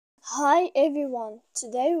Hi everyone,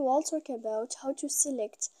 today we will talk about how to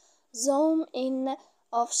select zoom in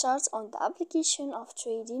of charts on the application of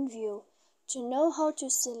TradingView. To know how to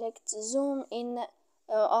select zoom in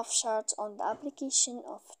of charts on the application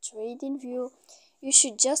of TradingView, you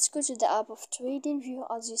should just go to the app of TradingView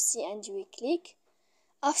as you see and you will click.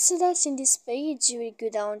 After that, in this page you will go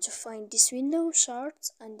down to find this window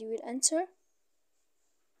charts and you will enter.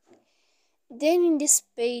 Then in this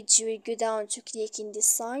page you will go down to click in this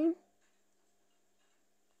sign.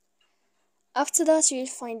 After that you will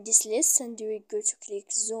find this list and you will go to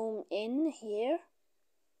click zoom in here,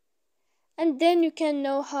 and then you can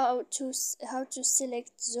know how to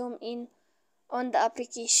select zoom in on the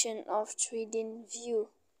application of TradingView.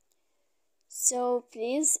 So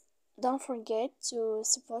please don't forget to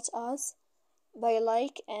support us by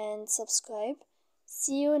like and subscribe.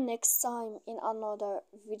 See you next time in another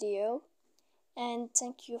video, and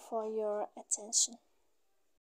thank you for your attention.